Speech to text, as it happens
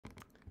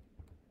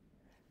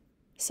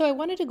So I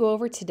wanted to go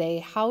over today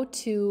how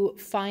to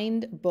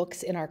find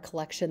books in our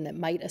collection that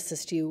might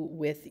assist you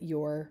with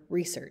your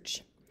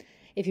research.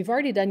 If you've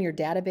already done your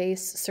database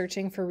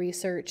searching for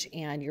research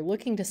and you're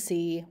looking to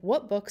see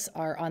what books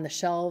are on the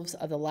shelves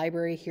of the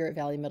library here at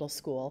Valley Middle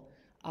School,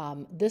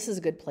 this is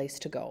a good place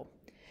to go.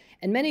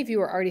 And many of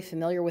you are already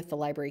familiar with the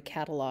library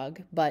catalog,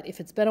 but if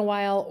it's been a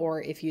while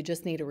or if you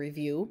just need a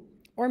review,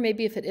 or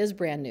maybe if it is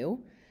brand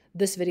new,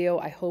 this video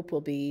I hope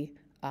will be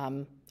a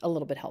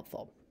little bit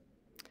helpful.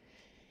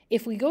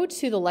 If we go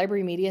to the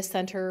Library Media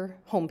Center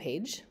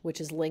homepage,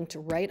 which is linked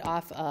right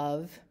off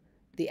of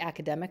the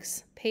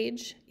academics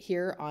page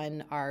here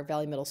on our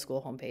Valley Middle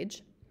School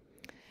homepage,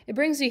 it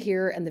brings you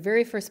here, and the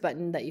very first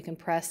button that you can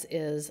press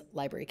is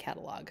Library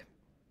Catalog.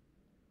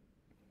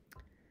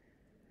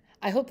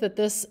 I hope that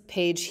this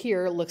page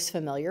here looks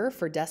familiar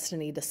for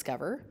Destiny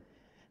Discover.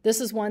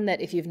 This is one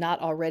that if you've not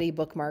already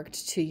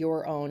bookmarked to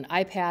your own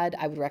iPad,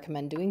 I would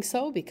recommend doing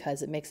so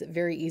because it makes it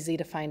very easy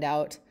to find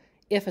out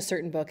if a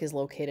certain book is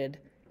located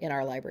in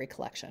our library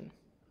collection.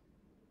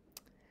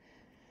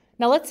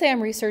 Now let's say I'm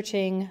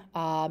researching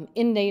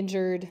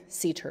endangered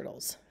sea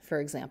turtles, for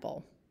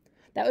example.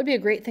 That would be a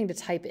great thing to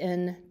type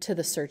in to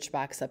the search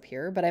box up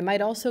here, but I might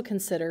also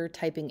consider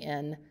typing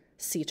in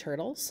sea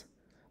turtles,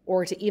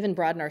 or to even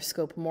broaden our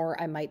scope more,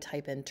 I might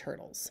type in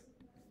turtles.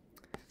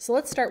 So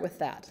let's start with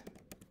that.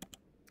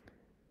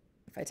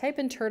 If I type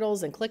in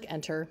turtles and click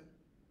enter,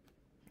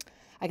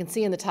 I can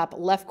see in the top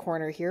left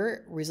corner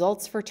here,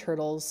 results for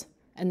turtles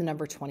and the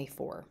number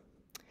 24.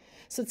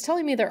 So it's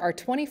telling me there are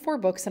 24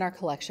 books in our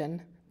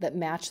collection that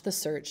match the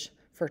search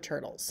for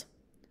turtles.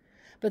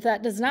 But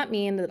that does not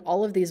mean that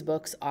all of these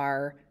books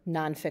are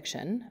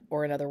nonfiction,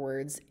 or in other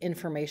words,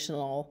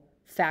 informational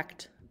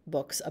fact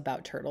books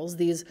about turtles.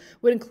 These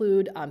would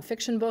include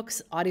fiction books,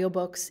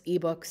 audiobooks,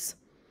 ebooks.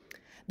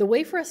 The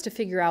way for us to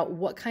figure out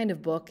what kind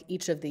of book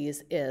each of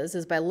these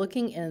is by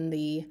looking in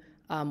the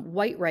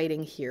white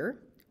writing here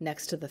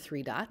next to the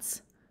three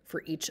dots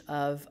for each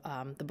of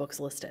the books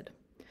listed.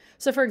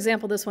 So for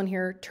example, this one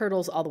here,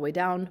 Turtles All the Way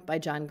Down by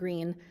John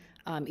Green,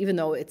 even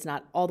though it's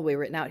not all the way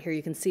written out here,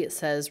 you can see it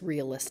says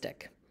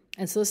realistic.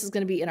 And so this is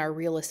going to be in our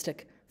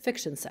realistic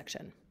fiction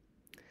section.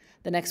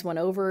 The next one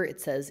over,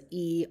 it says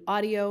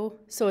e-audio,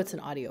 so it's an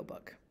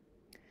audiobook.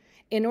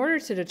 In order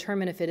to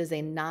determine if it is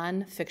a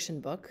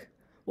non-fiction book,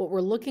 what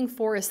we're looking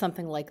for is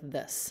something like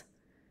this.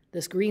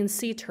 This Green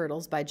Sea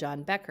Turtles by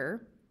John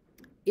Becker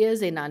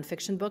is a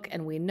nonfiction book,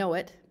 and we know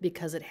it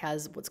because it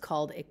has what's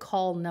called a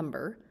call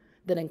number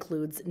that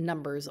includes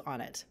numbers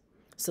on it.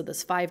 So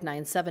this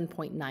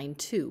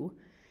 597.92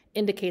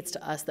 indicates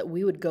to us that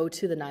we would go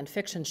to the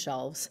nonfiction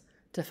shelves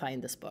to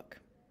find this book.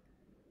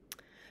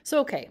 So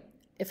okay,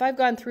 if I've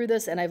gone through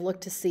this and I've looked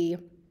to see,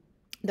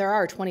 there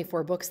are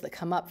 24 books that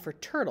come up for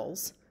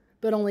turtles,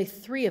 but only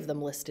 3 of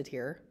them listed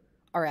here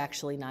are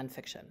actually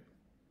nonfiction.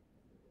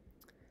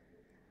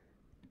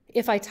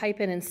 If I type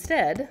in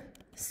instead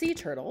sea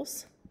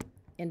turtles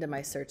into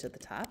my search at the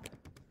top,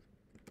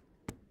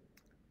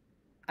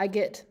 I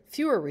get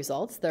fewer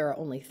results. There are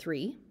only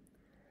 3.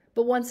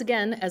 But once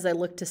again, as I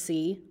look to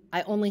see,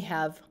 I only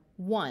have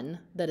 1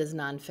 that is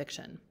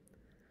nonfiction.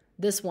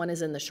 This one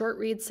is in the short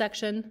read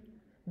section.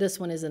 This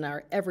one is in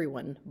our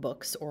everyone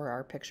books or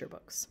our picture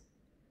books.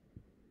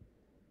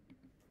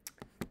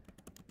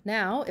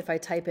 Now, if I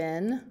type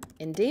in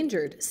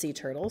endangered sea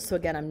turtles, so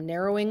again, I'm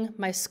narrowing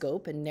my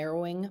scope and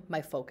narrowing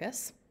my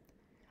focus,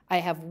 I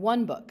have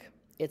 1 book.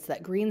 It's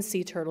that Green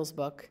Sea Turtles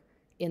book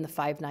in the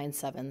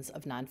 597s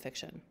of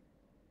nonfiction.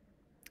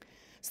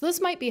 So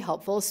this might be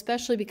helpful,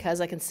 especially because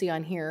I can see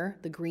on here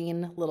the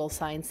green little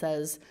sign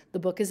says the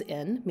book is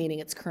in, meaning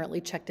it's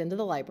currently checked into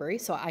the library.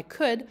 So I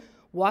could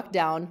walk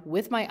down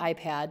with my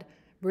iPad,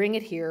 bring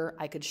it here,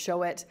 I could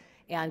show it,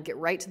 and get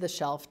right to the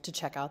shelf to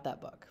check out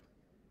that book.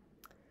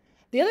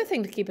 The other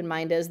thing to keep in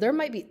mind is there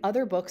might be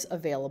other books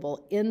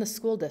available in the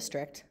school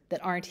district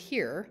that aren't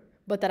here,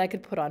 but that I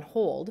could put on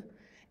hold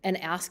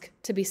and ask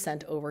to be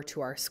sent over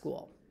to our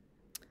school.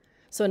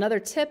 So another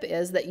tip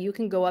is that you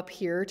can go up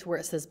here to where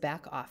it says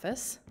back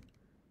office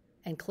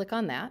and click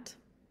on that.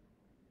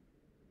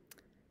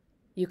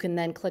 You can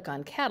then click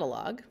on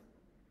catalog.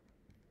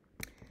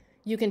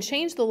 You can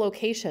change the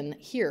location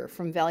here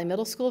from Valley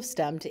Middle School of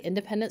STEM to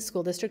Independent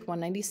School District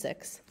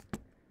 196.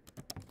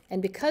 And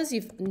because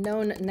you've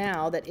known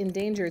now that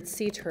endangered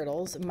sea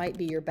turtles might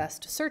be your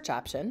best search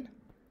option,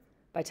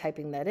 by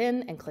typing that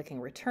in and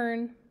clicking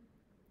return,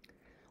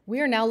 we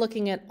are now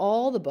looking at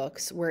all the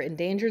books where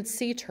endangered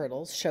sea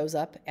turtles shows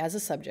up as a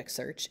subject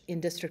search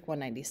in District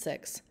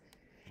 196.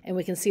 And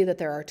we can see that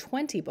there are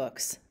 20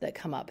 books that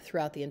come up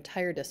throughout the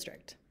entire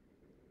district.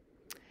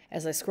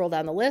 As I scroll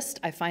down the list,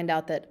 I find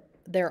out that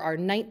there are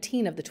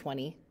 19 of the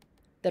 20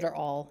 that are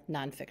all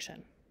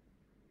nonfiction.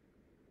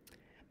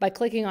 By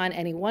clicking on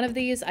any one of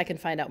these, I can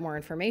find out more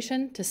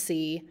information to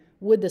see,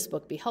 would this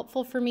book be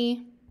helpful for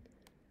me,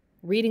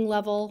 reading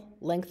level,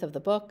 length of the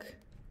book.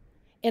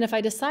 And if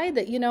I decide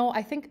that,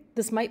 I think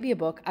this might be a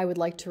book I would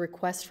like to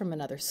request from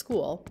another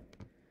school,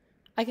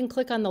 I can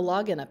click on the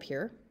login up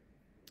here,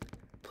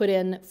 put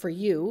in for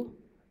you,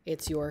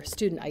 it's your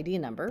student ID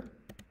number,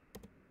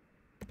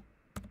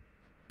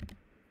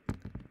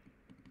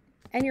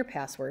 and your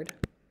password.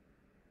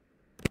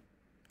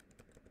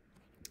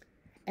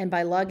 And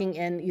by logging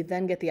in, you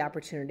then get the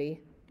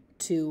opportunity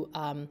to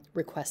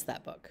request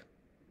that book.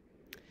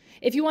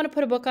 If you want to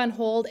put a book on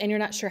hold and you're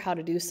not sure how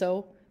to do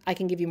so, I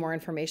can give you more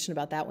information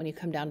about that when you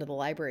come down to the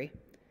library.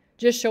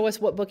 Just show us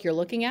what book you're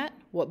looking at,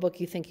 what book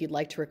you think you'd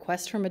like to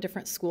request from a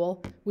different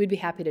school. We'd be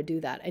happy to do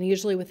that. And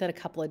usually within a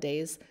couple of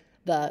days,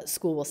 the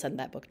school will send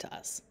that book to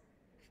us.